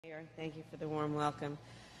Mayor. Thank you for the warm welcome.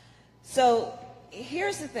 So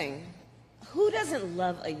here's the thing. Who doesn't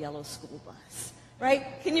love a yellow school bus, right?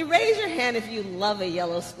 Can you raise your hand if you love a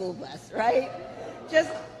yellow school bus, right?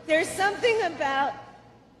 Just, there's something about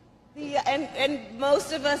and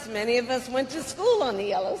most of us, many of us went to school on the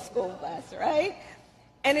yellow school bus, right?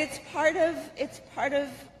 And it's part of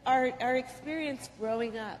our experience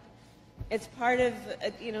growing up. It's part of,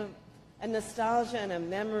 a nostalgia and a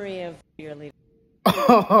memory of your leaving.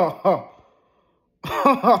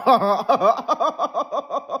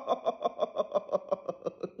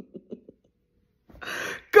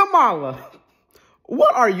 Kamala,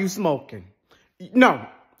 what are you smoking? No,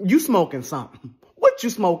 you smoking something. What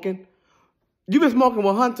you smoking? You been smoking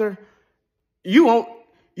with Hunter? You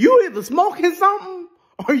either smoking something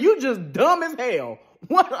or you just dumb as hell.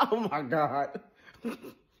 What? Oh my God.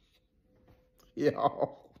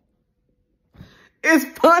 Yo. It's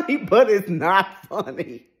funny, but it's not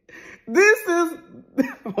funny. This is,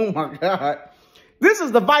 oh my God. This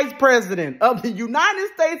is the Vice President of the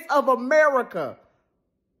United States of America.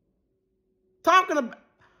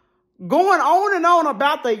 Going on and on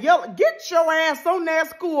about the yellow. Get your ass on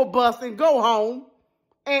that school bus and go home.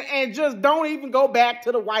 And just don't even go back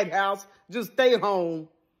to the White House. Just stay home.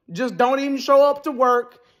 Just don't even show up to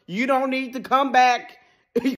work. You don't need to come back